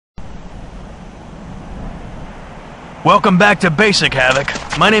Welcome back to Basic,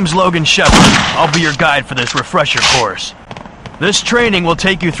 Havoc. My name's Logan Shepard. I'll be your guide for this refresher course. This training will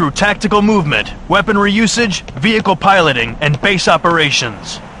take you through tactical movement, weaponry usage, vehicle piloting, and base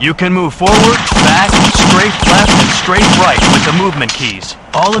operations. You can move forward, back, strafe left, and strafe right with the movement keys.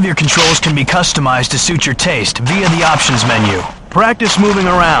 All of your controls can be customized to suit your taste via the options menu. Practice moving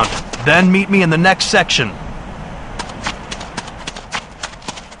around, then meet me in the next section.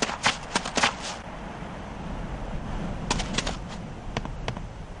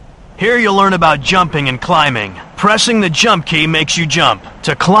 Here you'll learn about jumping and climbing. Pressing the jump key makes you jump.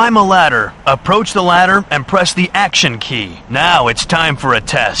 To climb a ladder, approach the ladder and press the action key. Now it's time for a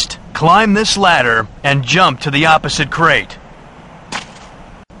test. Climb this ladder and jump to the opposite crate.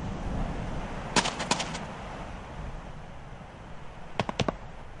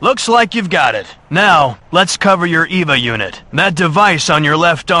 Looks like you've got it. Now, let's cover your EVA unit. That device on your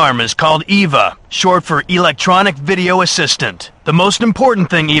left arm is called EVA, short for Electronic Video Assistant. The most important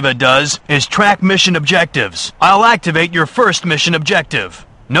thing EVA does is track mission objectives. I'll activate your first mission objective.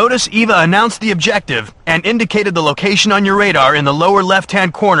 Notice EVA announced the objective and indicated the location on your radar in the lower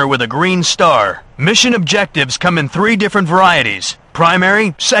left-hand corner with a green star. Mission objectives come in 3 different varieties: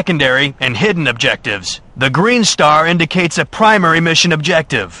 primary, secondary, and hidden objectives. The green star indicates a primary mission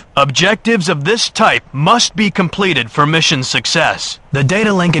objective. Objectives of this type must be completed for mission success. The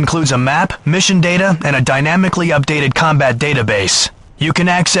data link includes a map, mission data, and a dynamically updated combat database. You can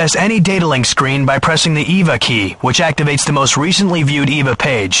access any data link screen by pressing the EVA key, which activates the most recently viewed EVA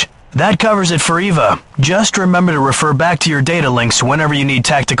page. That covers it for EVA. Just remember to refer back to your data links whenever you need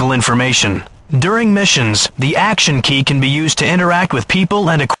tactical information. During missions, the action key can be used to interact with people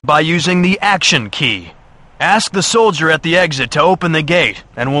and by using the action key. Ask the soldier at the exit to open the gate,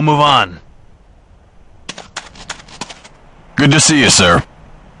 and we'll move on. Good to see you, sir.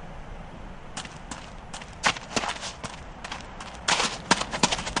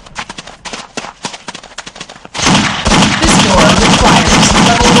 This door requires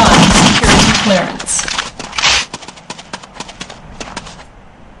level 1 security clearance.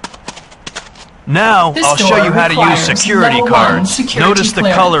 Now, I'll show you how to use security cards. Notice the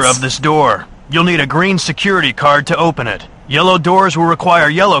color of this door. You'll need a green security card to open it. Yellow doors will require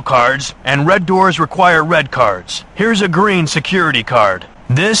yellow cards, and red doors require red cards. Here's a green security card.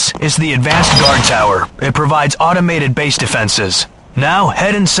 This is the Advanced Guard Tower. It provides automated base defenses. Now,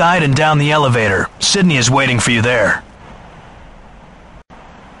 head inside and down the elevator. Sydney is waiting for you there.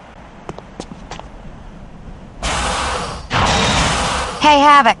 Hey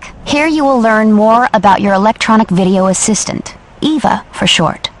Havoc, here you will learn more about your electronic video assistant, EVA for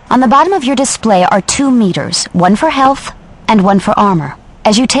short. On the bottom of your display are 2 meters, one for health and one for armor.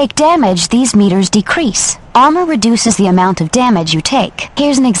 As you take damage, these meters decrease. Armor reduces the amount of damage you take.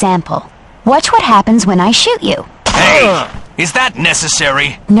 Here's an example. Watch what happens when I shoot you. Hey! Is that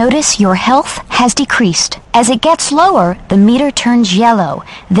necessary? Notice your health has decreased. As it gets lower, the meter turns yellow,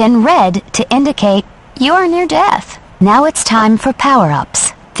 then red to indicate you are near death. Now it's time for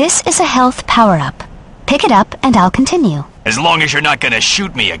power-ups. This is a health power-up. Pick it up and I'll continue. As long as you're not gonna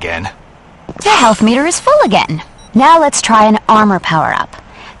shoot me again. Your health meter is full again. Now let's try an armor power-up.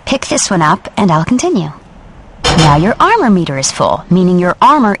 Pick this one up and I'll continue. Now your armor meter is full, meaning your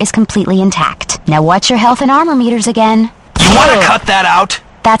armor is completely intact. Now watch your health and armor meters again. You wanna cut that out?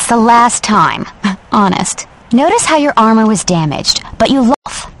 That's the last time. Honest. Notice how your armor was damaged, but you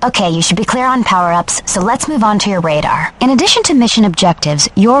lost. Okay, you should be clear on power-ups, so let's move on to your radar. In addition to mission objectives,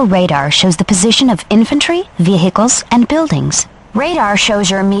 your radar shows the position of infantry, vehicles, and buildings. Radar shows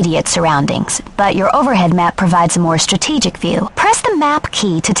your immediate surroundings, but your overhead map provides a more strategic view. Press the map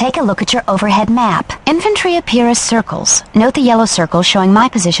key to take a look at your overhead map. Infantry appear as circles. Note the yellow circle showing my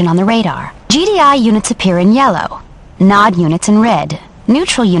position on the radar. GDI units appear in yellow. Nod units in red.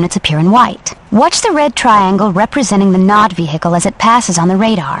 Neutral units appear in white. Watch the red triangle representing the nod vehicle as it passes on the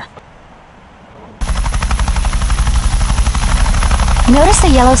radar. Notice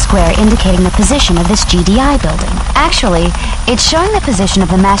the yellow square indicating the position of this GDI building. Actually, it's showing the position of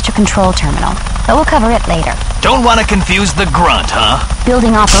the master control terminal, but we'll cover it later. Don't want to confuse the grunt, huh?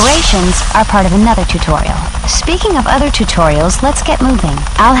 Building operations are part of another tutorial. Speaking of other tutorials, let's get moving.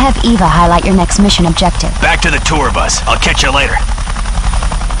 I'll have Eva highlight your next mission objective. Back to the tour bus. I'll catch you later.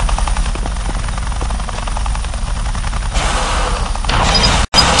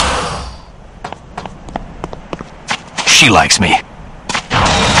 She likes me.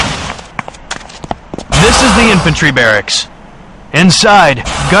 This is the infantry barracks. Inside,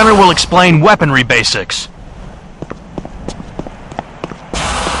 Gunner will explain weaponry basics.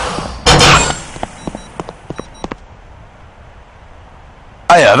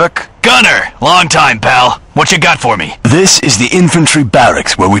 Hi, Havoc. Gunner! Long time, pal. What you got for me? This is the infantry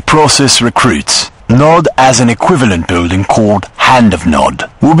barracks where we process recruits. Nod has an equivalent building called Hand of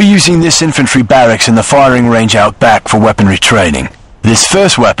Nod. We'll be using this infantry barracks in the firing range out back for weaponry training. This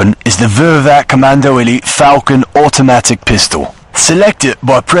first weapon is the Vervac Commando Elite Falcon automatic pistol. Select it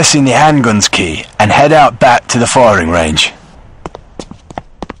by pressing the handguns key and head out back to the firing range.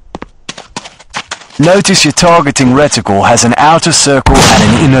 Notice your targeting reticle has an outer circle and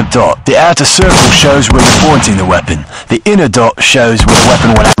an inner dot. The outer circle shows where you're pointing the weapon. The inner dot shows where the weapon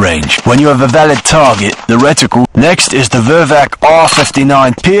will at range. When you have a valid target, the reticle. Next is the Vervac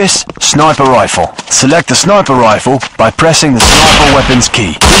R59 Pierce sniper rifle. Select the sniper rifle by pressing the sniper weapons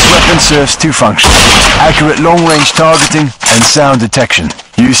key. This weapon serves two functions: accurate long-range targeting and sound detection.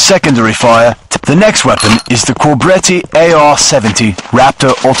 Use secondary fire. The next weapon is the Corbretti AR-70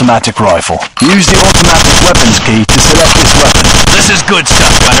 Raptor automatic rifle. Use the automatic weapons key to select this weapon. This is good stuff,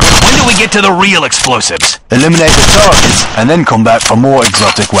 Gunner, but when do we get to the real explosives? Eliminate the targets and then come back for more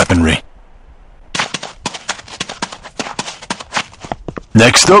exotic weaponry.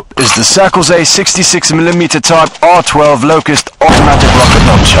 Next up is the Sakoze 66mm Type R12 Locust automatic rocket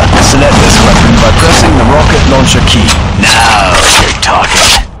launcher. Select this weapon by pressing the rocket launcher key. Now you're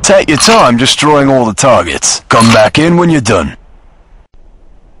talking. Take your time destroying all the targets. Come back in when you're done.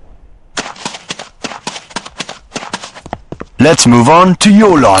 Let's move on to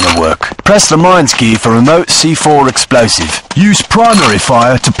your line of work. Press the mines key for remote C4 explosive. Use primary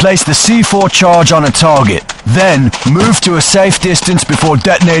fire to place the C4 charge on a target. Then, move to a safe distance before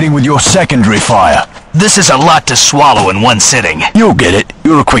detonating with your secondary fire. This is a lot to swallow in one sitting. You'll get it.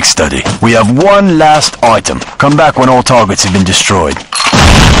 You're a quick study. We have one last item. Come back when all targets have been destroyed.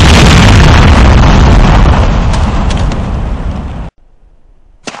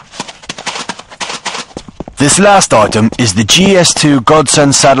 This last item is the GS2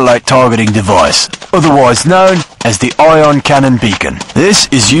 Godson satellite targeting device, otherwise known as the Ion Cannon Beacon. This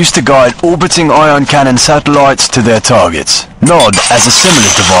is used to guide orbiting ion cannon satellites to their targets. Nod has a similar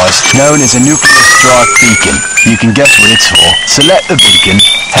device known as a nuclear strike beacon. You can guess what it's for. Select the beacon,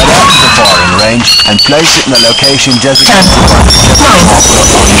 head out to the firing range, and place it in the location designated by the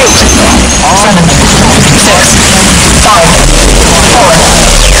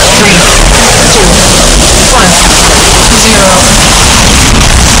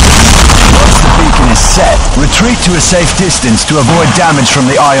Once the beacon is set, retreat to a safe distance to avoid damage from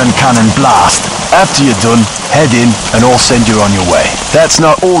the ion cannon blast. After you're done, head in and I'll send you on your way. That's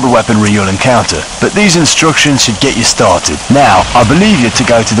not all the weaponry you'll encounter, but these instructions should get you started. Now, I believe you to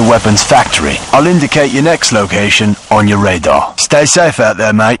go to the weapons factory. I'll indicate your next location on your radar. Stay safe out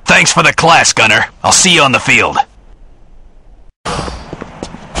there, mate. Thanks for the class, Gunner. I'll see you on the field.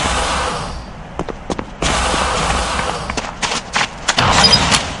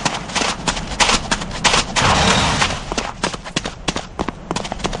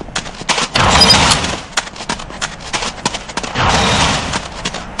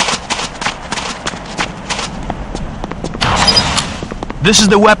 This is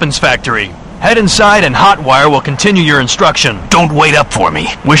the weapons factory. Head inside and Hotwire will continue your instruction. Don't wait up for me.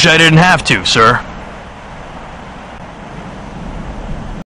 Wish I didn't have to, sir.